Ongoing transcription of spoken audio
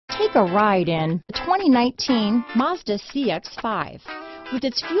Take a ride in the 2019 Mazda CX-5. With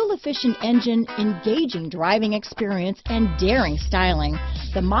its fuel-efficient engine, engaging driving experience, and daring styling,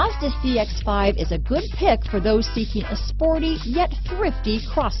 the Mazda CX-5 is a good pick for those seeking a sporty yet thrifty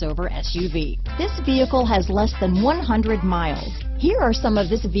crossover SUV. This vehicle has less than 100 miles. Here are some of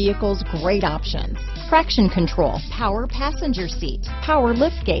this vehicle's great options: traction control, power passenger seat, power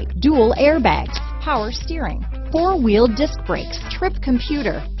liftgate, dual airbags, power steering, four-wheel disc brakes, trip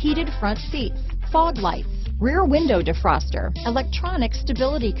computer, heated front seats, fog lights, rear window defroster, electronic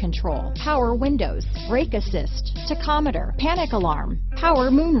stability control, power windows, brake assist, tachometer, panic alarm, power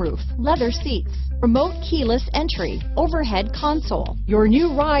moonroof, leather seats, remote keyless entry, overhead console. Your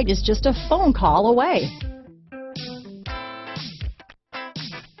new ride is just a phone call away.